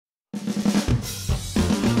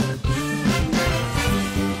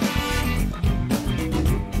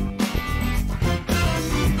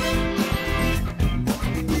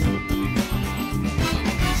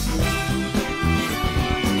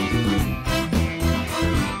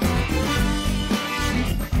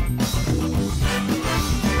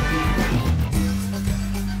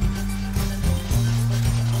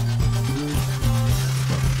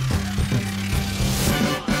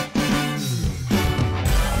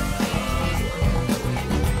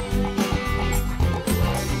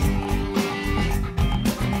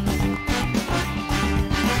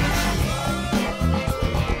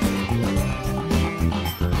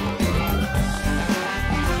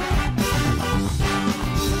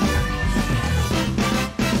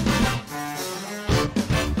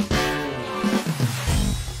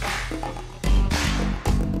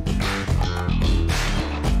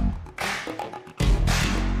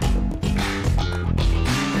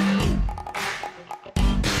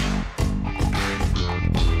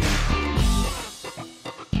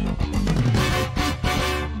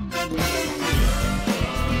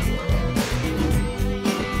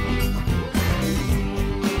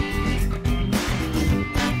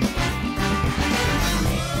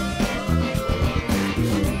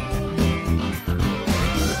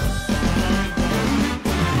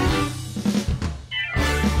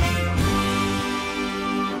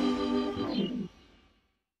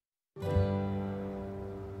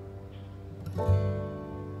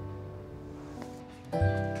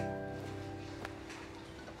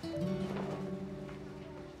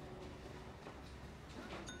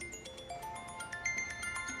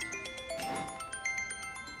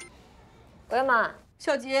喂，妈。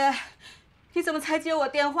小杰，你怎么才接我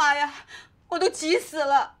电话呀？我都急死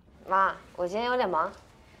了。妈，我今天有点忙，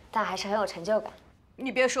但还是很有成就感。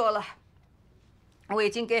你别说了，我已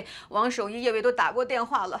经给王守一、叶伟都打过电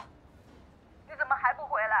话了。你怎么还不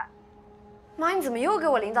回来？妈，你怎么又给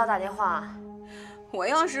我领导打电话？我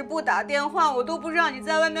要是不打电话，我都不知道你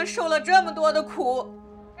在外面受了这么多的苦。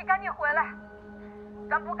你赶紧回来，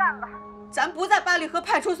咱不干了，咱不在八里河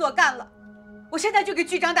派出所干了。我现在就给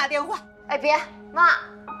局长打电话。哎，别，妈。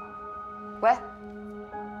喂。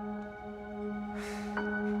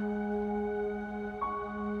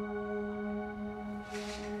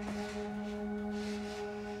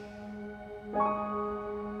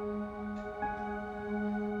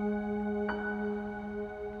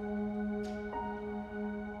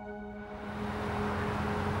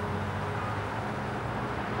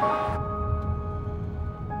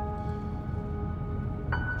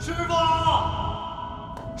师傅，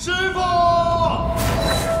师傅！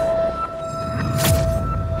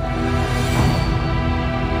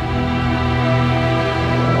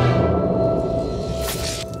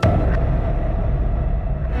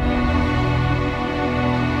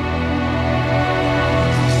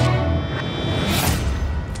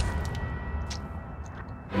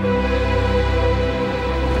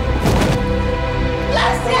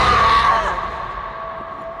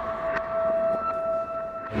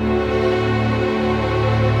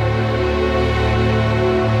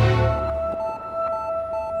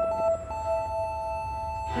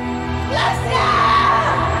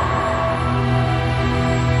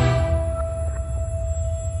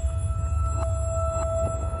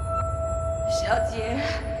小姐，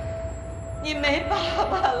你没爸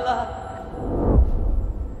爸了。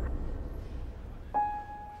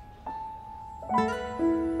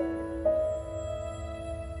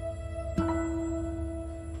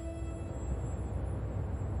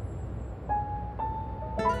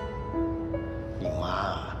你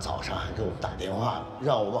妈早上还给我们打电话，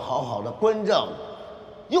让我们好好的关照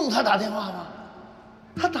你。用她打电话吗？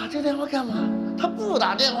她打这电话干嘛？她不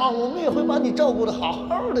打电话，我们也会把你照顾得好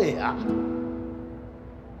好的呀。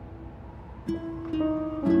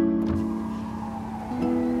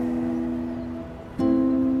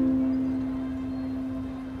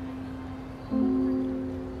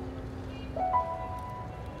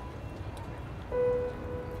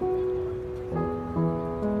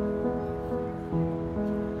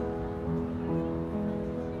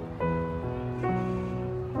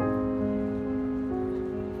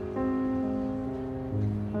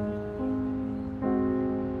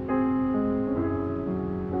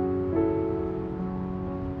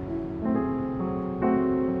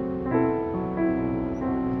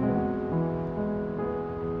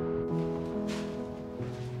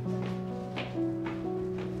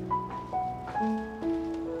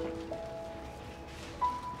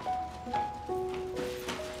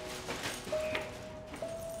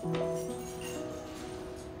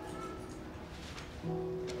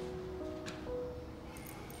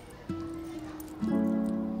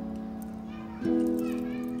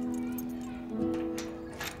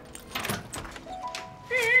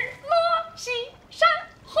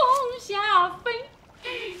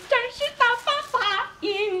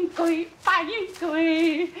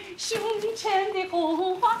胸前的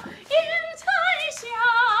红花映彩霞，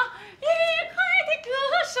愉快的歌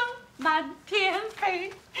声满天飞。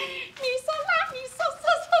咪嗦啦咪嗦嗦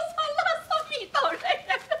嗦嗦啦嗦咪哆来，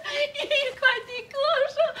愉快的歌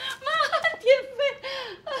声满天飞。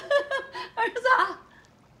儿子，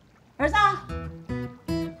儿子，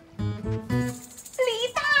李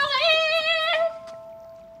大为，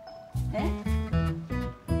哎，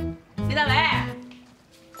李大为，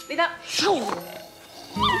李大。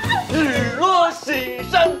日落西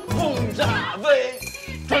山风乍飞，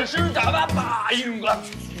准时打扮把云关。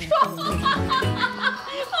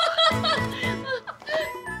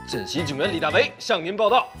见习警员李大为向您报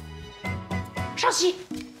道。上席，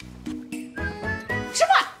吃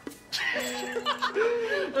饭。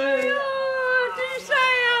哎呀，真帅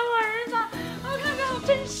呀，我儿子，我看看我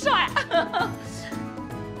真帅。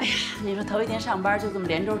哎呀，你说头一天上班就这么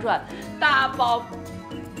连轴转，大宝。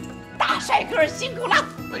大帅哥辛苦了！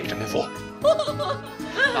北镇民夫，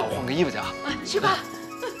那我换个衣服去啊。去吧。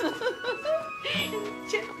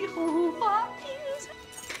这的红花映彩。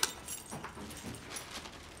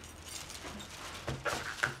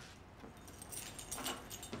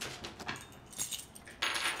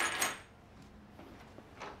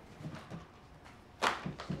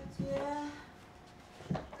姐，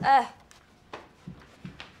哎。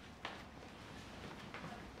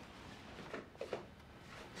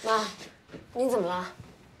妈，你怎么了？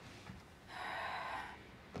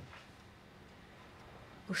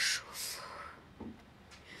不舒服，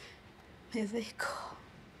没胃口。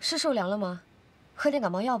是受凉了吗？喝点感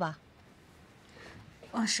冒药吧。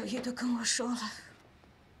王守一都跟我说了，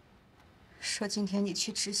说今天你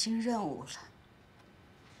去执行任务了，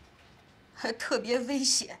还特别危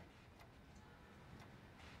险。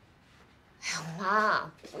哎呀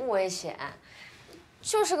妈，不危险，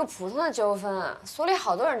就是个普通的纠纷，所里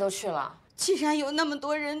好多人都去了。既然有那么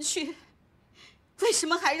多人去，为什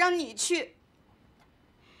么还让你去？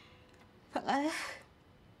本来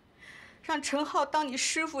让陈浩当你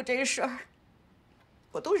师傅这事儿，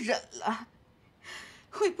我都忍了，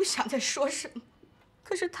我也不想再说什么。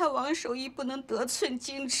可是他王守一不能得寸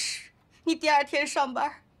进尺，你第2天上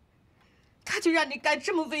班，他就让你干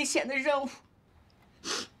这么危险的任务。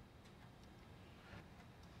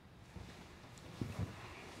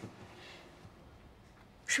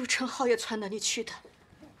是不是陈浩也撺掇你去的？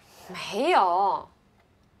没有。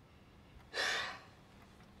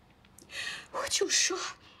我就说，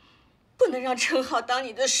不能让陈浩当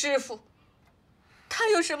你的师傅，他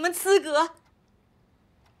有什么资格？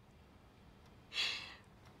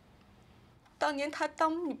当年他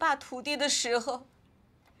当你爸徒弟的时候，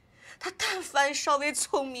他但凡稍微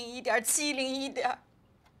聪明一点、机灵一点，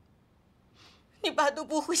你爸都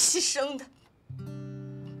不会牺牲的。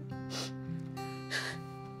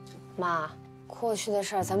妈，过去的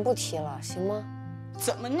事儿咱不提了，行吗？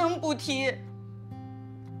怎么能不提？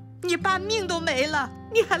你爸命都没了，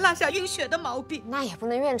你还落下晕血的毛病，那也不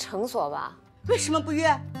能怨程所吧？为什么不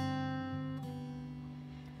怨？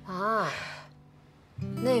啊，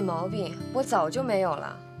那毛病我早就没有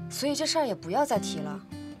了，所以这事儿也不要再提了。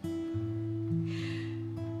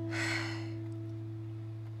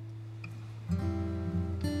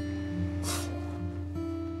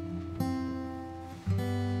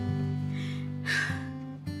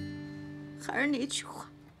还是那句话，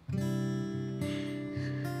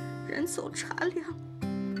人走茶凉。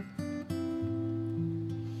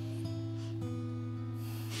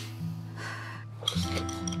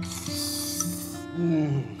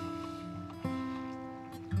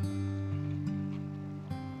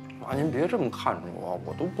妈，您别这么看着我，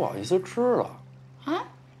我都不好意思吃了。啊？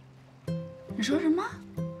你说什么？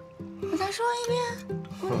你再说一遍。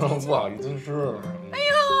不好意思吃了。哎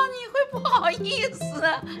呦，你会不好意思？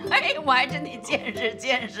哎，我还真得见识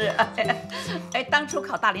见识。哎，当初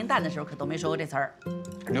考大林蛋的时候可都没说过这词儿。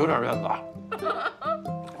留点面子，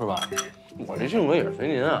是吧？我这性格也是随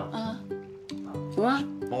您啊。什么？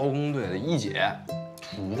包工队的一姐，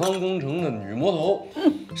土方工程的女魔头，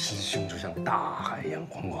心胸就像大海一样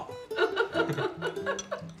宽广。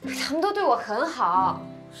他们都对我很好，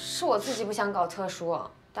是我自己不想搞特殊，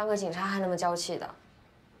当个警察还那么娇气的。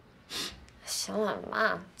行了，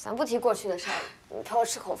妈，咱不提过去的事儿，你陪我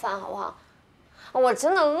吃口饭好不好？我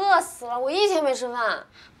真的饿死了，我1天没吃饭，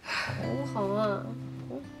好不好啊？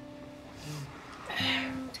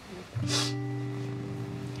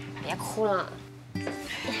别哭了，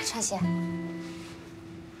穿鞋。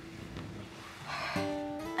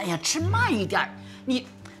哎呀，吃慢一点，你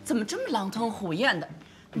怎么这么狼吞虎咽的？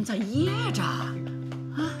你咋噎着啊？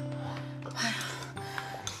哎呀，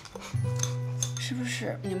是不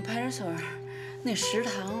是你们派出所那食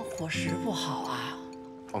堂伙食不好啊？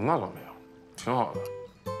哦，那倒没有，挺好的。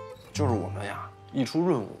就是我们呀，一出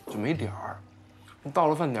任务就没点儿。你到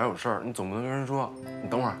了饭点有事儿，你总不能跟人说你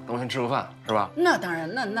等会儿，等我先吃个饭，是吧？那当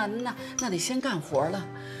然，那得先干活了。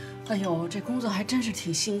哎呦，这工作还真是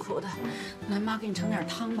挺辛苦的。来，妈给你盛点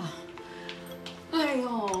汤吧。哎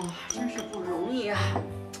呦，真是不容易啊。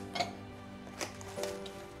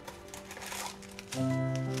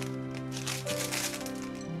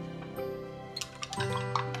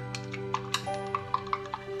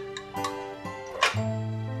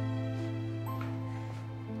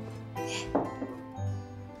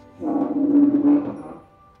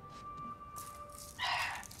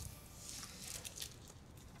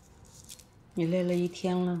你累了一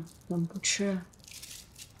天了，怎么不吃啊？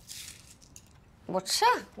我吃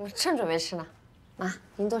啊，我正准备吃呢。妈，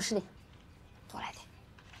您多吃点，多来点。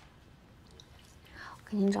我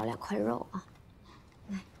给您找2块肉啊。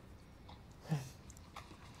来，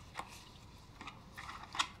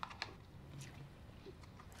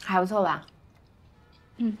还不错吧？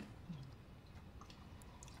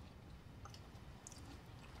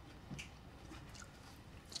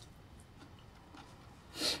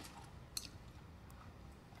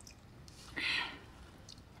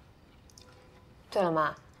对了，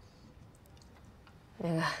妈，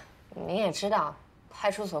那个您也知道，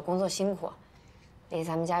派出所工作辛苦，离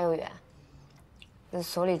咱们家又远，那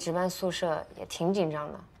所里值班宿舍也挺紧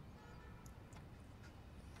张的，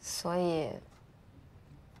所以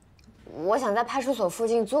我想在派出所附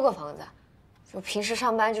近租个房子，就平时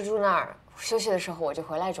上班就住那儿，休息的时候我就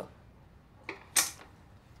回来住。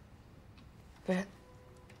不是，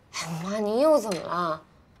哎妈，您又怎么了？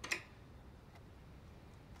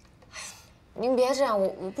您别这样，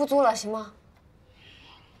我不租了，行吗？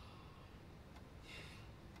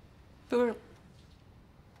不是，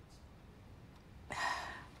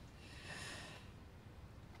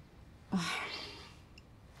哎，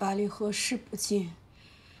八里河是不近，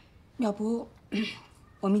要不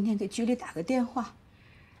我明天给局里打个电话，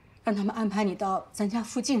让他们安排你到咱家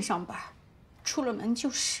附近上班，出了门就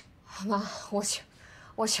是。妈，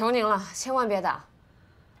我求您了，千万别打。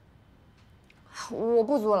我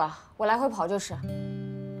不租了，我来回跑就是。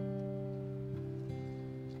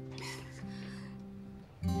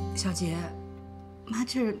小杰，妈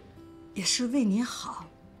这也是为你好，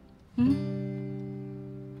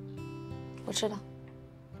我知道。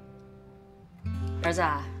儿子，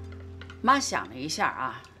妈想了一下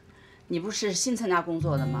啊，你不是新参加工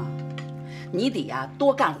作的吗？你得呀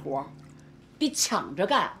多干活，得抢着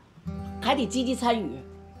干，还得积极参与，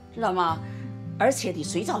知道吗？而且得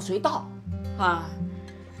随叫随到，啊。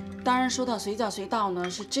当然说到随叫随到呢，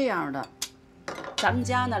是这样的，咱们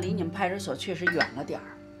家呢离你们派出所确实远了点儿。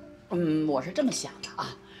我是这么想的啊，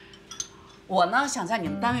我呢想在你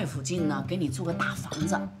们单位附近呢给你租个大房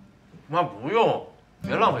子。妈不用，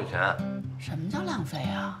别浪费钱。什么叫浪费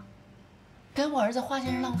啊？给我儿子花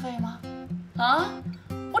钱是浪费吗？啊，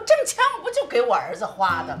我挣钱我不就给我儿子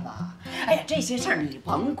花的吗？哎呀，这些事儿你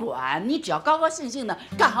甭管，你只要高高兴兴的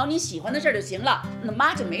干好你喜欢的事儿就行了。那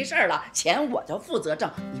妈就没事了，钱我就负责挣，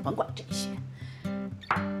你甭管这些。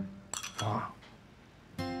妈。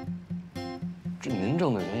这您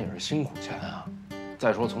挣的钱也是辛苦钱啊！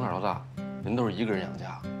再说从小到大，您都是一个人养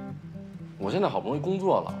家，我现在好不容易工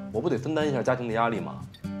作了，我不得分担一下家庭的压力吗？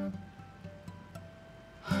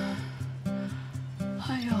哎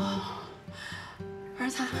呦，儿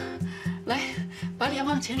子，来，把脸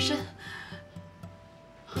往前伸。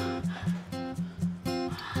哎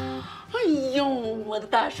呦，我的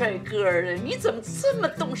大帅哥啊，你怎么这么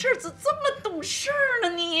懂事，这么懂事呢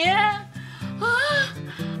你？啊！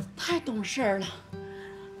太懂事了，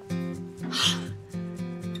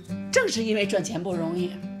正是因为赚钱不容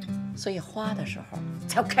易，所以花的时候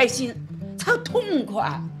才要开心，才要痛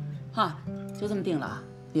快，啊，就这么定了啊！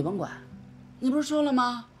你甭管，你不是说了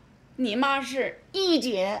吗？你妈是一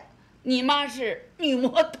姐，你妈是女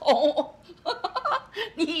魔头，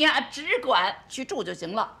你呀只管去住就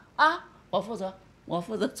行了啊！我负责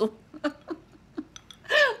租。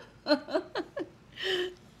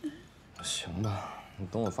行吧。你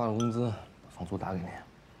等我发了工资，把房租打给你。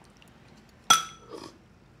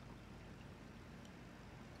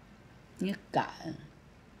你敢？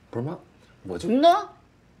不是妈，我就呢？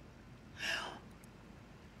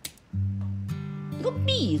你给我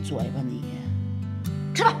闭嘴吧你！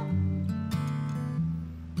吃吧。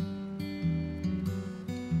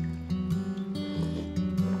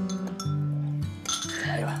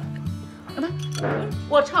来一碗。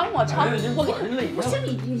我盛，我行，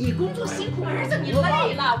你工作辛苦，儿子你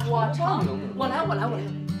累了，我盛，我来。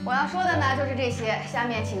我要说的呢就是这些，下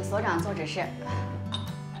面请所长做指示。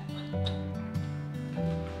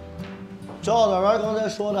赵导员刚才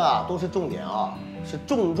说的都是重点啊，是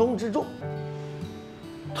重中之重。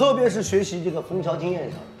特别是学习这个枫桥经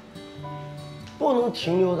验上，不能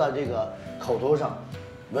停留在这个口头上、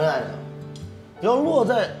文案上，要落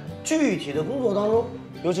在具体的工作当中。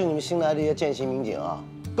尤其你们新来的一些见习民警啊，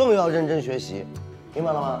更要认真学习，明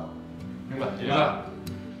白了吗？明白。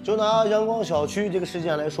就拿阳光小区这个事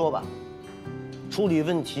件来说吧，处理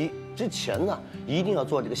问题之前呢，一定要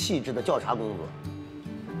做这个细致的调查工作，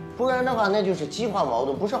不然的话那就是激化矛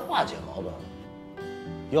盾，不是化解矛盾。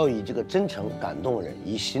要以这个真诚感动人，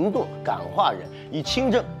以行动感化人，以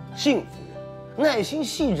清正幸福人，耐心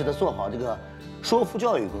细致的做好这个说服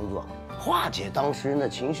教育工作，化解当事人的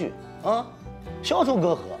情绪啊。消除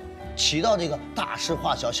隔阂，起到这个大事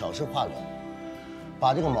化小、小事化了，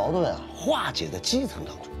把这个矛盾啊化解在基层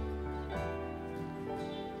当中。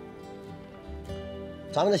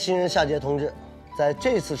咱们的新人夏洁同志，在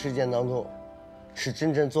这次事件当中，是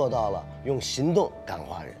真正做到了用行动感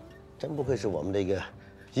化人，真不愧是我们的一个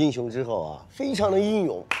英雄之后啊，非常的英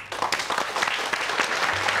勇。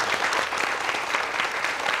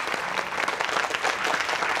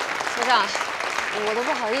所长。我都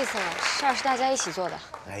不好意思了，事儿是大家一起做的。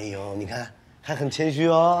哎呦，你看还很谦虚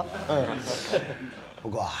哦。不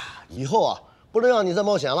过啊，以后啊不能让你再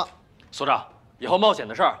冒险了。所长，以后冒险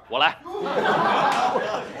的事儿我来。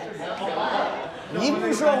你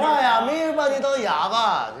不说话呀，没人把你当哑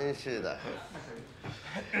巴，真是的。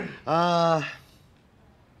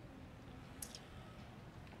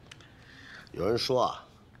有人说啊，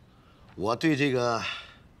我对这个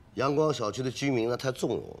阳光小区的居民呢太纵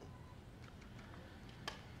容。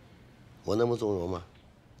我能不纵容吗？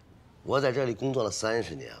我在这里工作了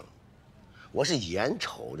30年了，我是眼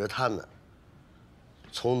瞅着他们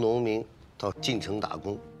从农民到进城打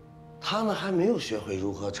工，他们还没有学会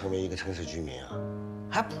如何成为一个城市居民啊，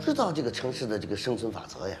还不知道这个城市的这个生存法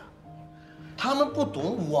则呀。他们不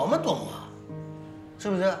懂，我们懂啊，是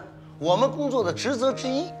不是？我们工作的职责之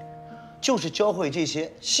一，就是教会这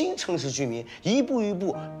些新城市居民一步一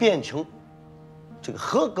步变成这个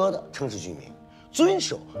合格的城市居民，遵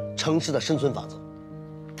守城市的生存法则。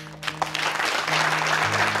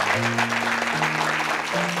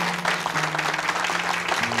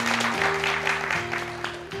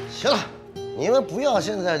行了，你们不要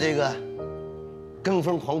现在这个跟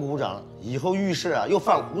风狂鼓掌，以后遇事啊又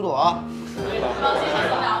犯糊涂啊！放心吧，所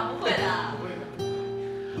长，不会的。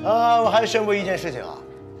我还宣布一件事情啊，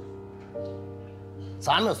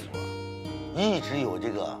咱们所一直有这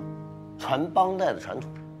个传帮带的传统，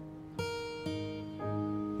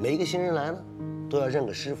每一个新人来呢，都要认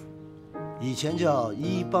个师傅。以前叫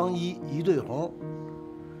一帮一，一对红，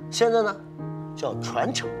现在呢叫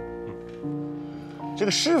传承。这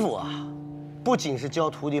个师傅啊，不仅是教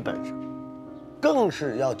徒弟本事，更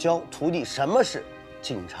是要教徒弟什么是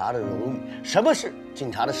警察的荣誉，什么是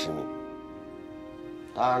警察的使命。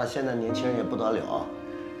当然了，现在年轻人也不得了啊，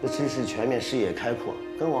这知识全面，视野开阔，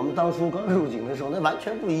跟我们当初刚入警的时候那完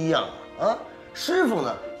全不一样啊！师傅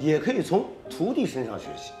呢，也可以从徒弟身上学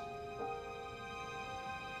习。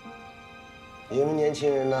你们年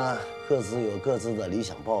轻人呢，各自有各自的理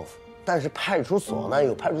想抱负，但是派出所呢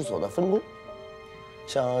有派出所的分工，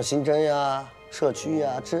像刑侦呀、社区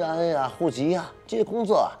呀、治安呀、户籍呀这些工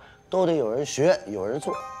作啊，都得有人学，有人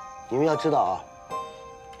做。你们要知道啊，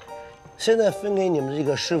现在分给你们这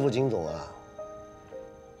个师傅警种啊，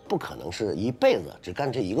不可能是一辈子只干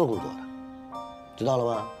这一个工作的，知道了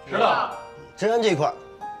吗？知道。治安这一块，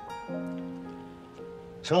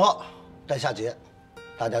陈浩带夏洁，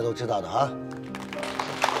大家都知道的啊。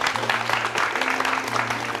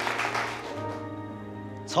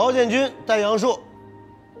曹建军带杨树，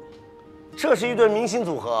这是一对明星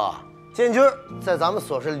组合啊。建军在咱们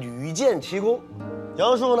所是屡建奇功，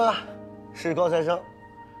杨树呢是高材生，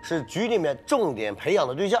是局里面重点培养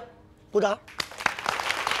的对象。鼓掌。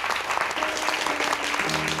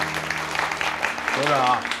所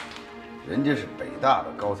长，人家是北大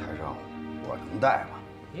的高材生，我能带吗？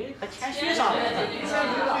你还谦虚上了？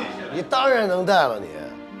你当然能带了你。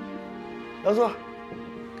杨树，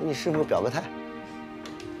给你师傅表个态。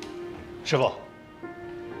师傅，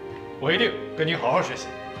我一定跟您好好学习。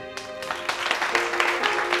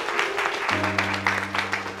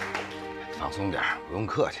放松点，不用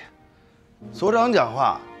客气。所长讲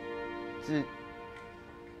话，这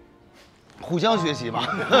互相学习嘛。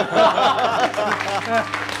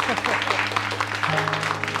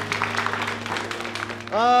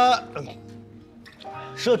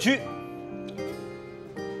社区，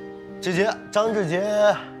张志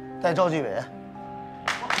杰带赵继伟。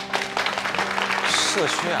社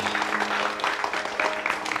区啊，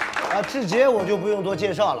志杰我就不用多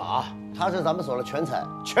介绍了啊，他是咱们所的全才、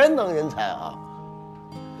全能人才啊。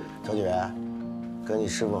赵继伟，跟你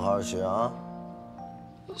师傅好好学啊。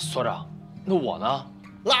所长，那我呢？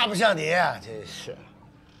那不像你，真是。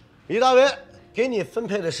李大为，给你分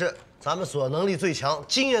配的是咱们所能力最强、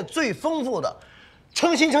经验最丰富的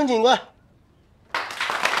程新成警官。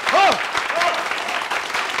好。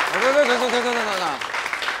等，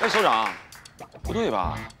哎，所长，不对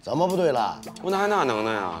吧？怎么不对了？我哪还那能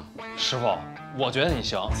耐呀？师傅，我觉得你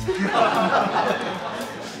行。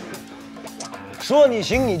说你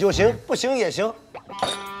行你就行，不行也行。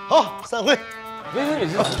好，散会。没，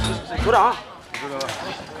所长，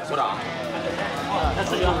所长，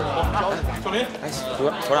小林，哎，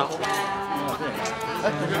所长，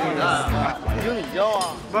不行你教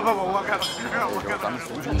啊？不，我干了，我干了。咱们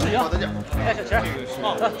俗称说的叫。哎，小钱，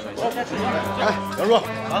哎，杨叔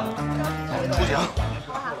啊，出警。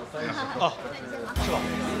啊，是吧？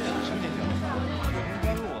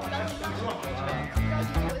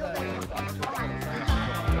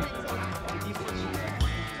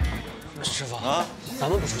师傅啊，咱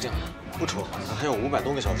们不出警啊？不出，咱还有500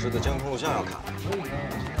多个小时的监控录像要看。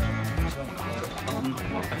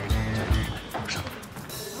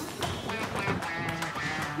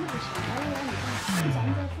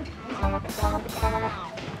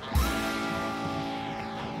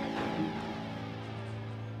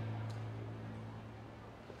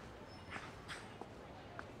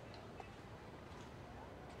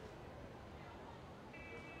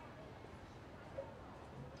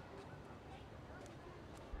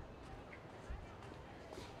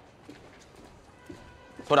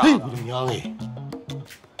所长。哎，我的娘哎！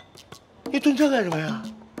你蹲这干什么呀？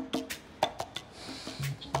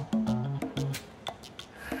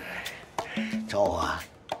找我啊？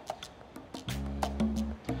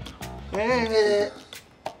哎，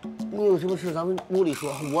你有什么事咱们屋里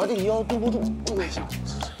说，我这个腰蹲不住。哎呀，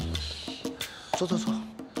走走走，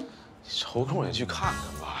抽空也去看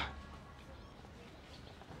看吧。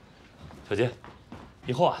小杰，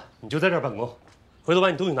以后啊，你就在这儿办公，回头把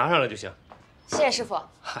你东西拿上来就行。谢谢师傅。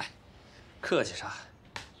嗨，客气啥？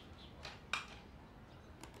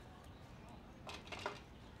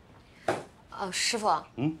师傅，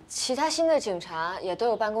其他新的警察也都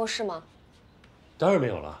有办公室吗？当然没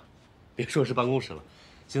有了，别说是办公室了，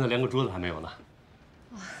现在连个桌子还没有呢。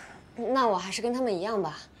那我还是跟他们一样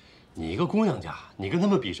吧。你一个姑娘家，你跟他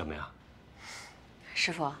们比什么呀？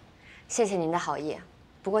师傅，谢谢您的好意。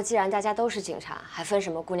不过既然大家都是警察，还分什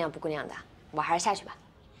么姑娘不姑娘的，我还是下去吧。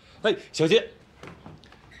哎，小杰，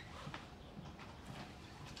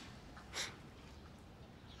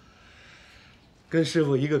跟师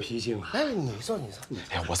傅一个脾性啊。哎，你坐，你坐。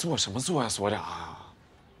哎呀，我坐什么坐呀，所长？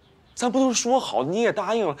咱不都是说好，你也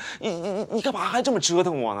答应了，你干嘛还这么折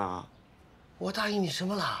腾我呢？我答应你什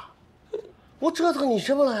么了？我折腾你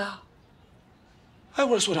什么了呀？哎，我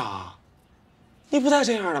说所长，你不带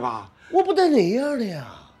这样的吧？我不带哪样的呀？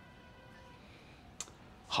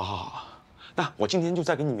好，好，好，那我今天就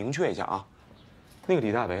再给你明确一下啊，那个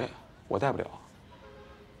李大为我带不了。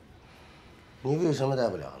你为什么带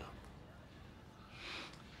不了呢？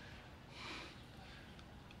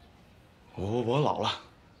我老了，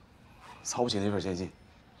操不起那份阶级。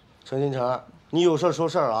陈金城，你有事说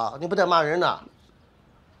事儿啊，你不带骂人的。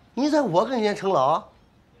你在我跟前称老，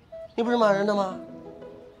你不是骂人的吗？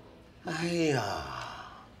哎呀，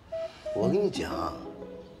我跟你讲，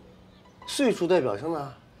岁数代表什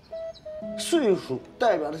么？岁数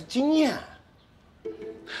代表的是经验。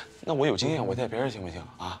那我有经验，我带别人行不行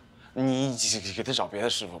啊？你给他找别的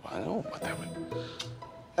师傅吧，我带不了。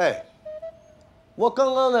哎，我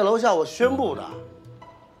刚刚在楼下我宣布的，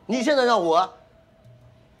你现在让我，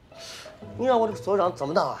你让我这个所长怎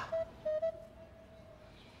么当啊？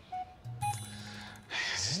哎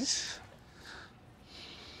呀，真是。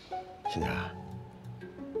金城，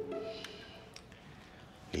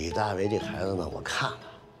李大为这孩子呢，我看了，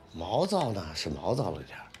毛躁呢是毛躁了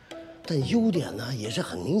点儿，但优点呢也是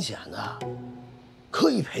很明显的，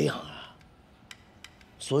可以培养啊。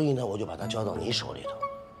所以呢，我就把他交到你手里头，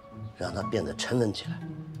让他变得沉稳起来。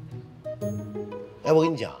哎，我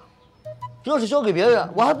跟你讲，要是交给别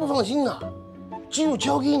人，我还不放心呢。只有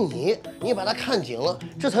交给你，你把他看紧了，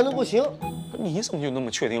这才能够行。你怎么就那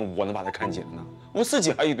么确定我能把他看紧呢？我自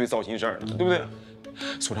己还一堆糟心事儿呢，对不对？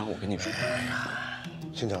所长，我跟你说，哎呀，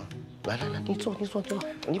新城，来，你坐，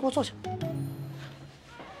你给我坐下。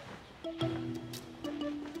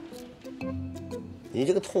你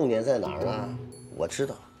这个痛点在哪儿呢？我知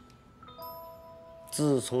道。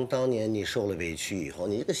自从当年你受了委屈以后，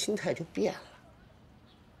你这个心态就变了。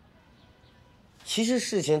其实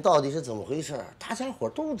事情到底是怎么回事，大家伙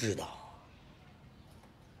都知道。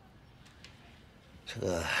这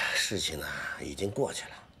个事情呢，已经过去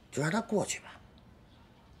了，就让它过去吧。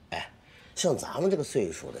哎，像咱们这个岁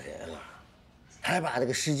数的人啊，还把这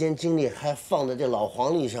个时间精力还放在这老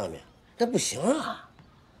黄历上面，那不行啊，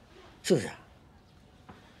是不是？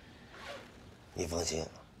你放心，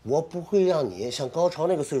我不会让你像高潮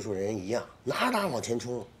那个岁数人一样哪往前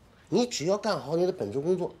冲，你只要干好你的本职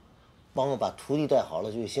工作，帮我把徒弟带好了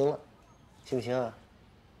就行了，行不行啊？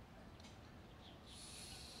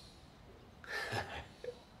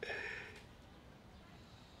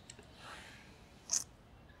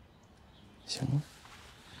行。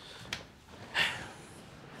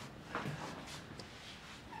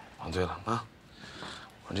啊，对了啊，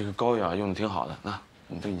我这个膏药用的挺好的，那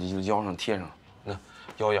你对你腰上贴上，那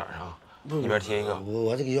腰眼上一边贴一个。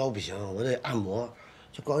我这个腰不行，我得按摩，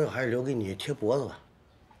这膏药还是留给你贴脖子吧。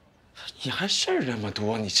你还事儿这么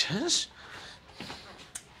多，你真是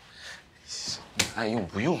爱用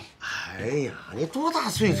不用。哎呀，你多大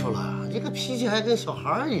岁数了？你这个脾气还跟小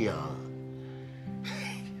孩一样。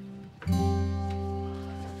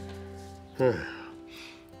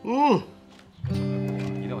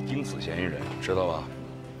一定要盯死嫌疑人，知道吧？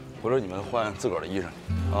回头你们换自个儿的衣裳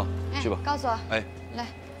啊，去吧。告诉我，哎，来，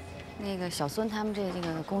那个小孙他们这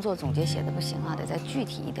个工作总结写的不行啊，得再具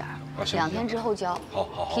体一点。行2天之后交。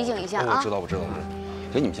好，提醒一下啊。我知道。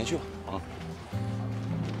给你们先去吧，啊。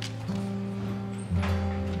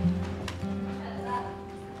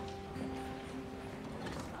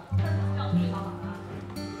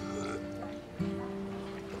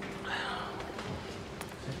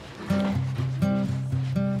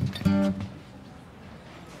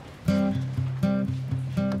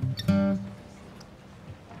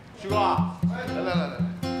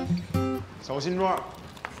小新庄，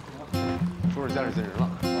说是家里进人了。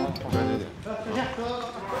对。再见。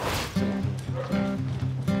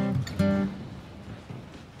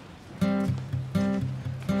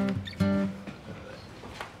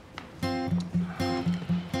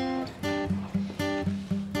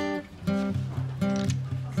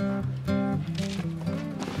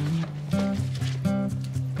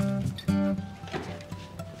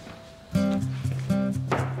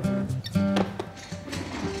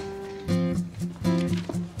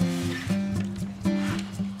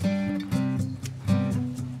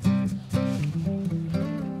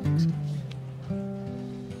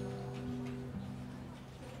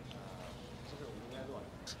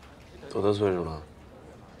多大岁数了？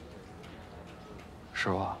师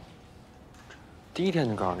傅，第一天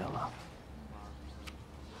就告诉你了。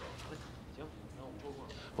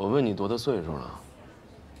我问你多大岁数了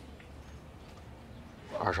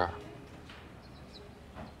？20。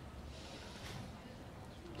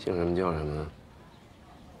姓什么叫什么？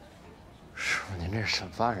师傅，您这是审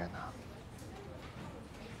犯人呢。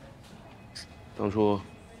当初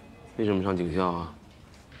为什么上警校啊？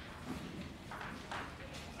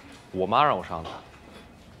我妈让我上的。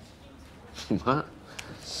你妈？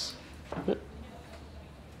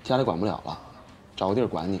家里管不了了，找个地儿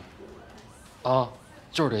管你。啊，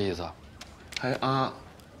就是这意思。还啊？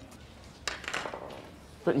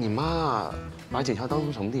不是你妈把警校当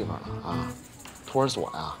成什么地方了啊？托儿所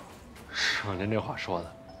呀？师傅，您这话说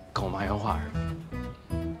的跟我妈原话似的。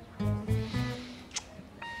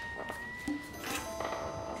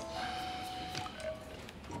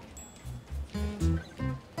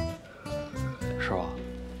师傅，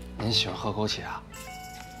您喜欢喝枸杞啊？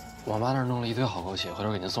我妈那儿弄了一堆好枸杞，回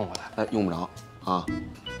头给您送回来。哎，用不着啊。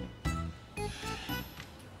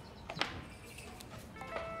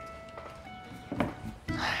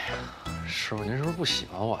哎呀，师傅，您是不是不喜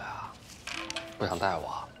欢我呀？不想带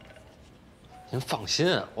我？您放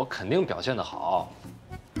心，我肯定表现得好，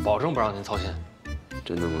保证不让您操心。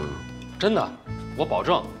真的吗？真的，我保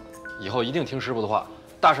证，以后一定听师傅的话，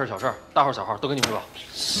大事小事、大号小号都跟你汇报。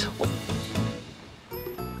我。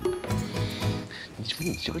你说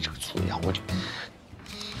你这个嘴呀，我这……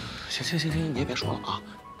行，你也别说了啊！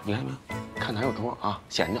你看见没有？看哪有桌啊，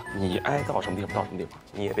闲着，你爱到什么地方到什么地方，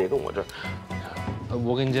你也别跟我这儿。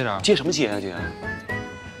我给你接点。接什么接啊，姐？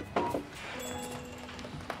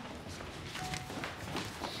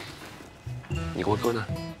你给我搁那，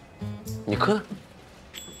你搁那。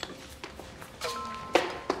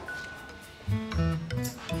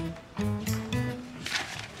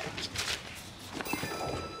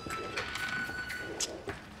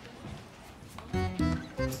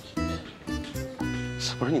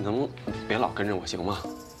不是你能别老跟着我行吗？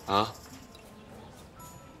啊？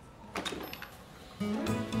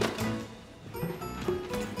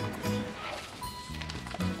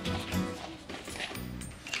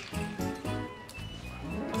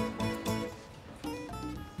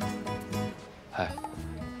哎，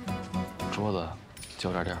桌子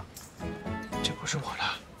就这地儿。这不是我的，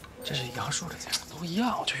这是杨树的家，都一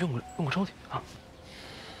样，我就用个抽屉啊。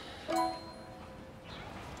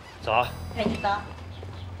走啊。哎，你的。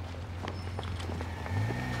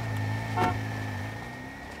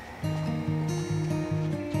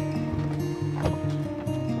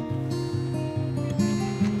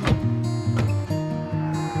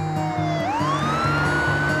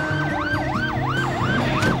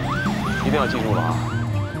一定要记住了啊！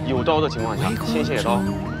有刀的情况下，先卸刀，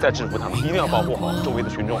再制服他们。一定要保护好周围的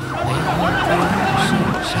群众。什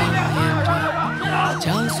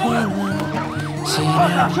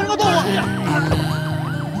么动作？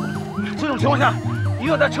这种情况下，一定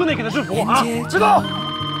要在车内给他制服啊！知道？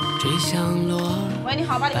喂，你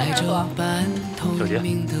好，八里河派出所。小杰，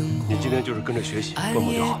你今天就是跟着学习，问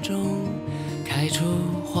我就好。开出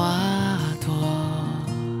花朵，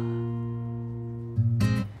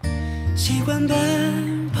习惯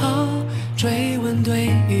奔跑，追问对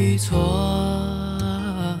与错，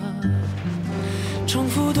重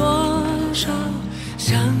复多少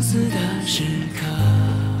相似的时刻，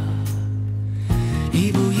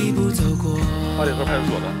一步一步走过。八里河派出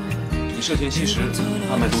所的，你涉嫌吸食、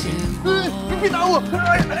贩卖毒品。你别打我！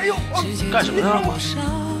哎呦，干什么呢？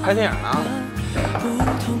拍电影呢。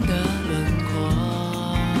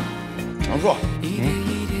杨硕，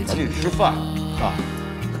赶紧吃饭啊！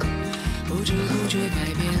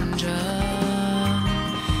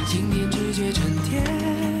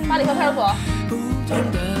八里河派出所。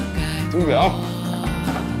钟表。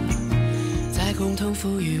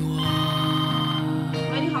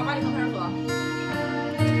喂，你好，八里河派出所。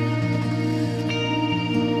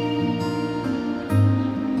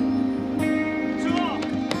师傅，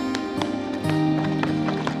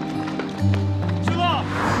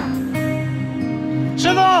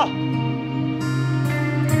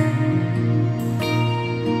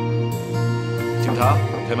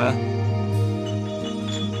开门。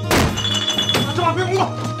这把别动，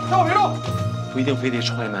这把别动。不一定非得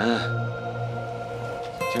踹门。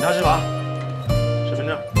警察执法，身份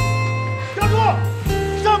证。站住！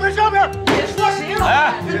上面上面！别说谁了。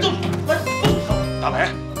哎，别动！大美。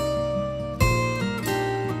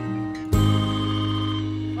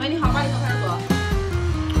喂，你好，八里河派出所。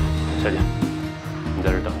小姐，你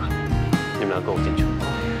在这儿等着，你们俩跟我进去，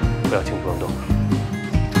不要轻举妄动。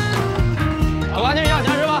和安静一样，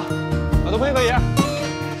驾驶吧，把头盔可以。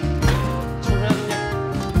出示下证件。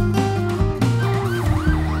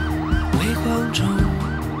微光中，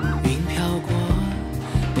云飘过，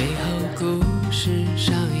背后故事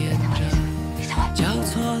上演着，交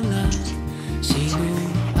错了喜怒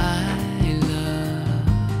哀乐，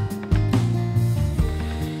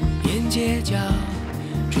沿街角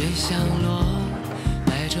追响落，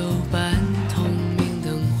白昼般通明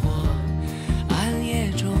灯火，暗夜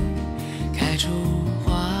中开出花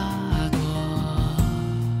朵，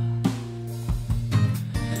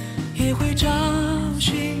也会找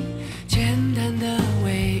寻简单的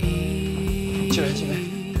唯一。救援几位，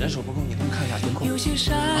人手不够，你给我们看一下监控。有些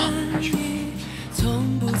善意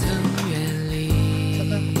从不曾远离，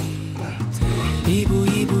一步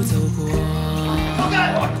一步走过，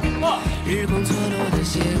日光错落的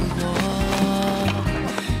鲜活，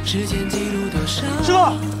时间记录多少？师傅，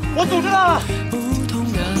我组织他了。不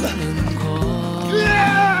同的轮廓，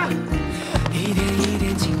一点一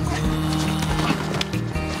点经过，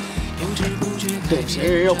不知不觉对嫌疑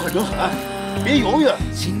人要快准狠，别犹豫。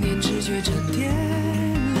信念直觉沉淀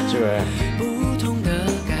了这位，不同的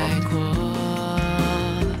概括，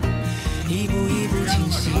一步一步清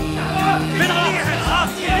晰。别打了！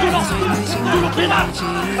住手！别打！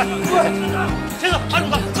谁走？按住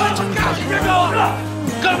他！别抓我！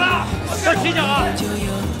干嘛？要提醒啊！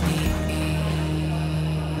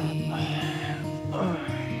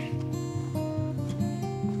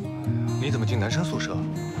你怎么进男生宿舍？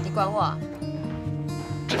你管我？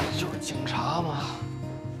这就是警察吗？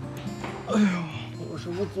哎呦，我是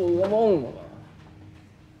不是做噩梦了？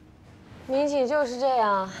民警就是这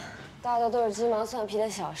样，大多都是鸡毛蒜皮的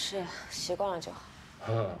小事，习惯了就好。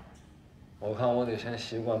我看我得先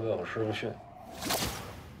习惯被我师傅训。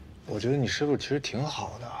我觉得你师傅其实挺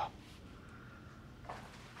好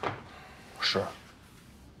的。是，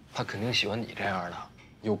他肯定喜欢你这样的，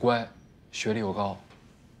又乖，学历又高。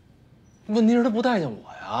问题是他不待见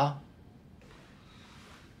我呀。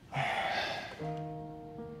哎，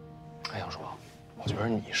杨叔，我觉得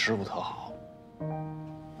你师傅特好。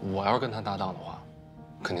我要是跟他搭档的话，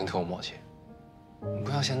肯定特有默契。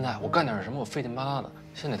不像现在，我干点什么我费劲巴拉的，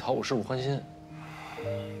先得讨我师傅欢心。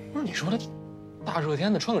不是你说他大热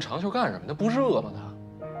天的穿个长袖干什么？他不热吗？他。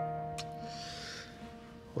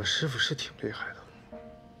我师傅是挺厉害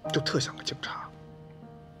的，就特像个警察。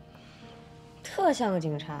特像个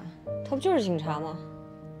警察，他不就是警察吗？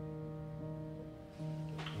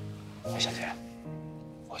哎，小姐，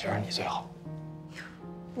我觉得你最好。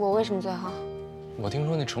我为什么最好？我听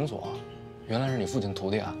说那程所，原来是你父亲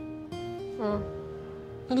徒弟啊。嗯，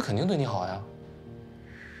那他肯定对你好呀。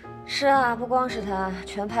是啊，不光是他，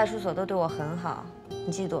全派出所都对我很好。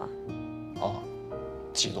你嫉妒啊？哦，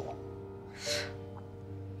嫉妒。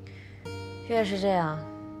越是这样，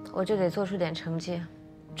我就得做出点成绩，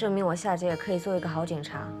证明我下届也可以做一个好警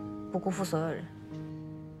察，不辜负所有人。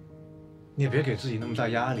你也别给自己那么大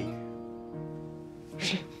压力。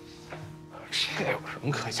这有什么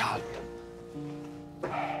可压力的？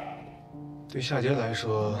对夏杰来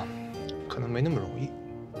说，可能没那么容易。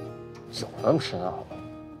有那么深奥吗？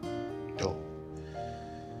有。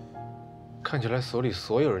看起来所里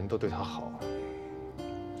所有人都对他好，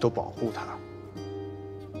都保护他，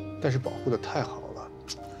但是保护的太好了，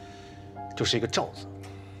就是一个罩子。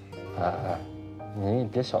哎，你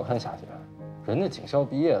别小看夏杰，人家警校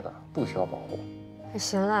毕业的，不需要保护。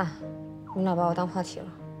行了，你老把我当话题了。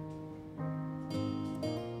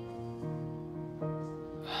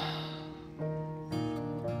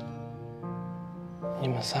你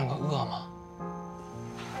们三个饿吗？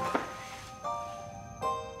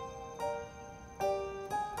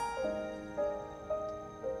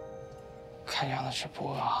看样子是不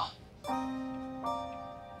饿啊。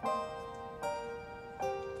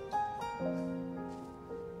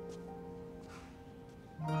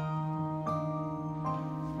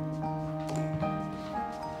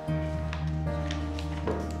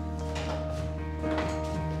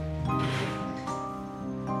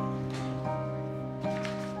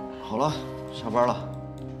好了，下班了，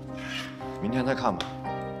明天再看吧。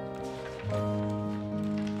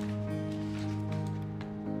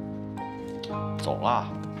走了。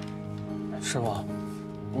师傅，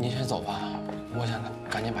您先走吧，我想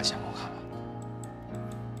赶紧把监控看了。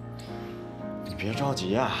你别着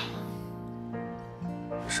急啊。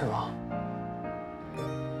是吗？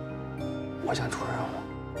我想出任务。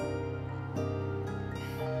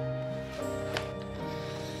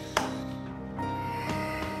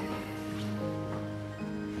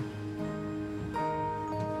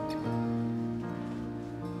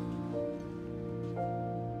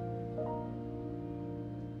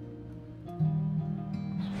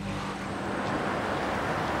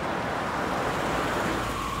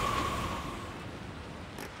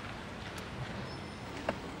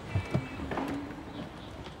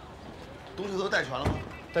 东西都带全了吗？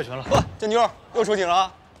带全了。哇，这妞又出警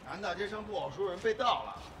了。南大街上不好说，人被盗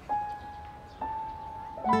了。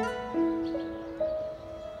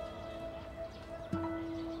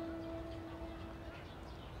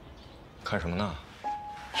看什么呢？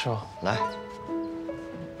是吧？来，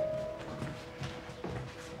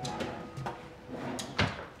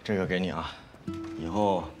这个给你啊。以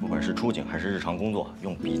后不管是出警还是日常工作，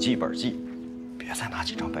用笔记本记，别再拿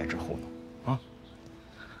几张白纸糊弄啊。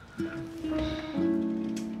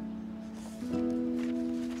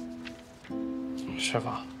 师傅，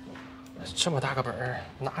这么大个本儿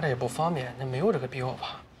拿着也不方便，那没有这个必要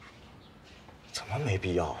吧？怎么没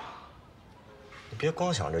必要啊？你别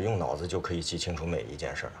光想着用脑子就可以记清楚每一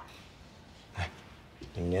件事啊！哎，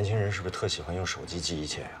你们年轻人是不是特喜欢用手机记一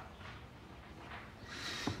切呀？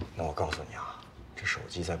那我告诉你啊，这手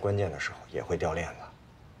机在关键的时候也会掉链子。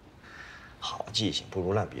好记性不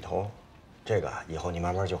如烂笔头，这个以后你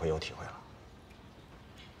慢慢就会有体会了。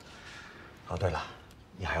哦，对了。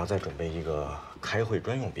 你还要再准备一个开会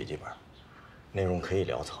专用笔记本，内容可以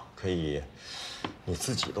潦草，可以你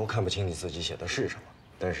自己都看不清你自己写的是什么，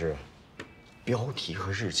但是标题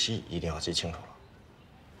和日期一定要记清楚了。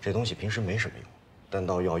这东西平时没什么用，但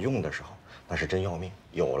到要用的时候，那是真要命，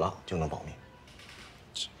有了就能保命。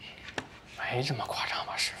没这么夸张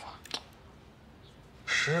吧，师傅？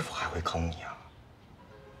师傅还会坑你啊？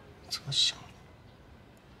怎么想的？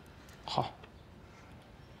好。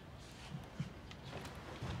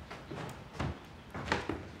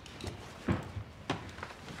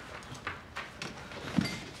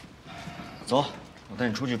 走，我带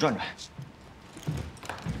你出去转转。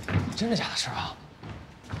真的假的，师傅？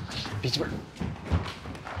笔记本。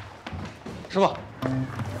师傅。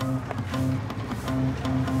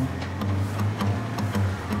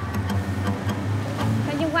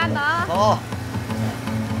赶紧关灯。走。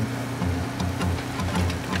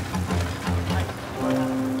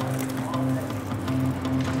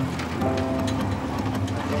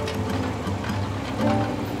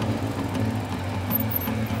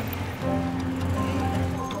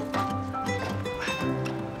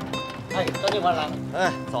张警官来了。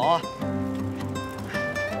哎，早啊！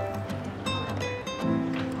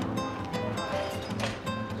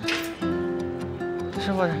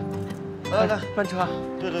师傅，来搬车。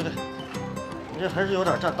对，你这还是有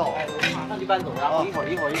点占道。哎，我马上就搬走，然后一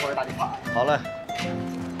会儿打电话。好嘞。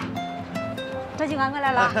张警官，我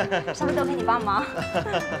来了，啥时都陪你帮忙。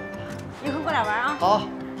一会儿过来玩啊。好。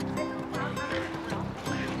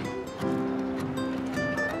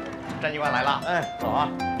 张警官来了，哎，早啊！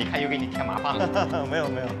你看又给你添麻烦了。没有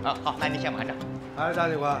啊，好，那你先忙着。哎，张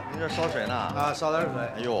警官，您这烧水呢？啊，烧点水。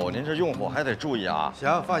哎呦，您这用火还得注意啊。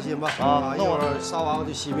行，放心吧。啊，一会儿烧完我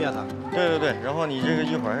就熄灭它。对，然后你这个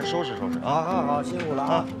一会儿还收拾收拾啊。好，辛苦了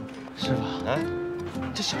啊。师傅，哎，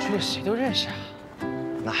这小区里谁都认识啊。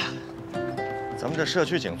那，咱们这社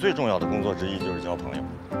区警最重要的工作之一就是交朋友。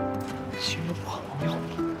交朋友，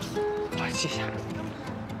我记下。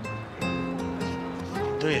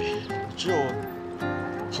对，只有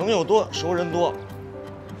朋友多，熟人多。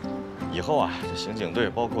以后啊，这刑警队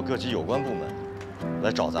包括各级有关部门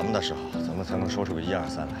来找咱们的时候，咱们才能说出个1、2、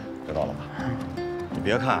3来，知道了吧？你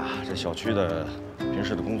别看啊，这小区的平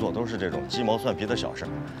时的工作都是这种鸡毛蒜皮的小事，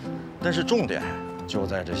但是重点就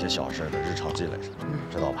在这些小事的日常积累上，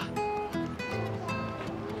知道吧？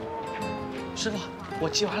师傅，我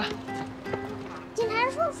记完了。警察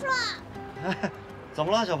叔叔，哎，怎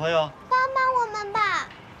么了，小朋友？帮帮我们吧！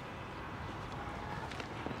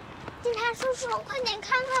警察叔叔，快点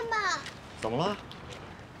看看吧！怎么了？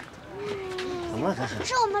怎么了这是？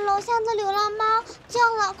是我们楼下的流浪猫叫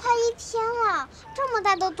了快1天了，这么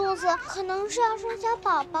大的肚子，可能是要生小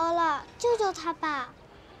宝宝了，救救它吧！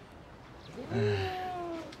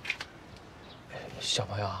小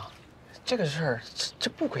朋友，这个事儿这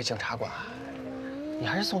不归警察管，你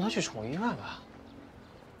还是送他去宠物医院吧。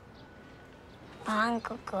保安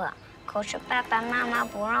哥哥，可是爸爸妈妈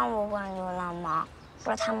不让我管流浪猫，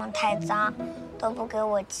说它们太脏，都不给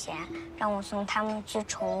我钱，让我送它们去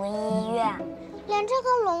宠物医院。连这个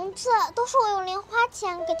笼子都是我用零花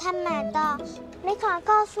钱给他买的，没敢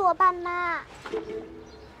告诉我爸妈。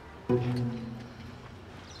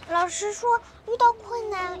老师说遇到困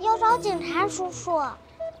难要找警察叔叔。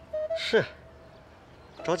是，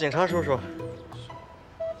找警察叔叔。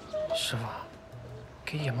师傅，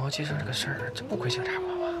给野猫接生这个事儿，真不归警察管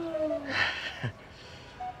吧？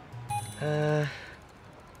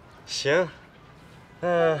行，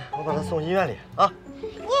我把他送医院里啊。耶，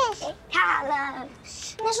太好了！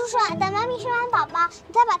那叔叔，等妈咪生完宝宝，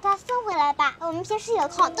你再把它送回来吧。我们平时有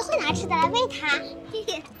空都会拿吃的来喂它。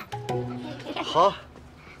好，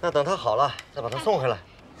那等他好了再把他送回来。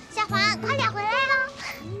小黄，快点回来哦。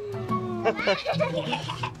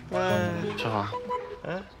师傅，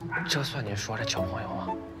这算你说的交朋友吗？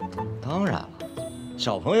当然了，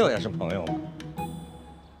小朋友也是朋友嘛。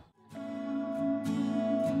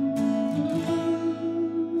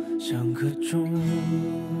像颗种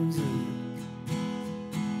子，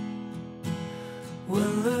吻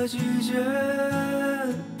了季节，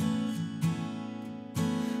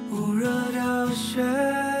捂热凋谢，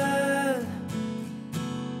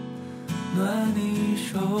暖你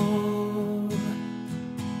手，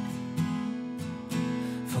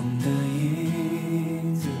风的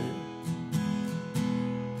影子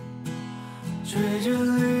追着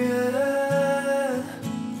绿叶，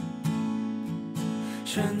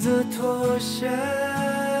选择妥协，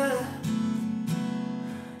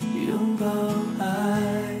拥抱爱，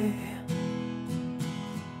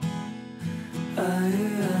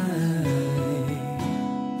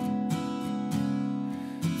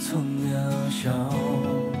从渺小，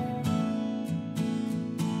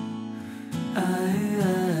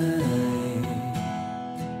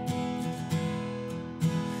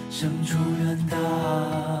相处远大。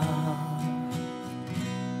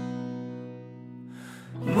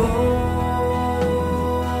梦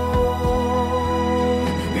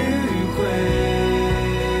与灰，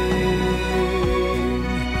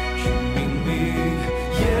是明明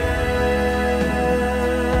眼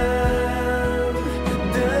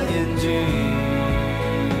的眼睛，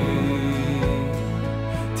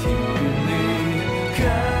听雨离开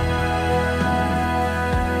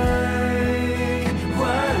花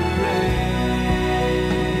蕊，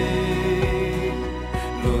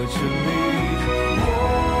落着你。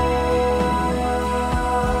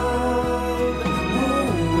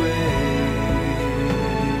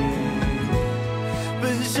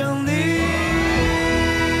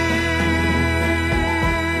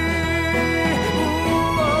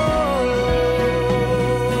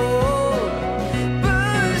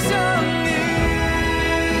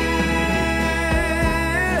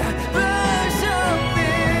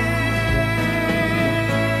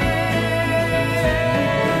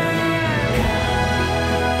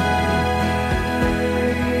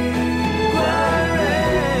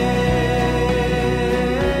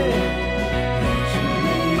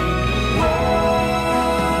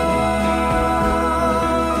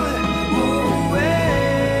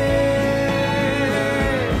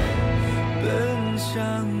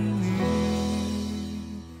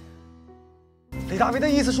李大为的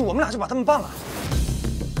意思是我们俩就把他们办了。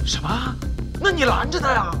什么？那你拦着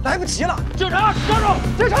他呀？来不及了！警察，站住！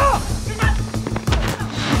警察！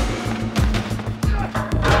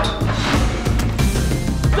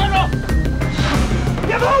站住！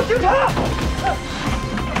别跑！警察！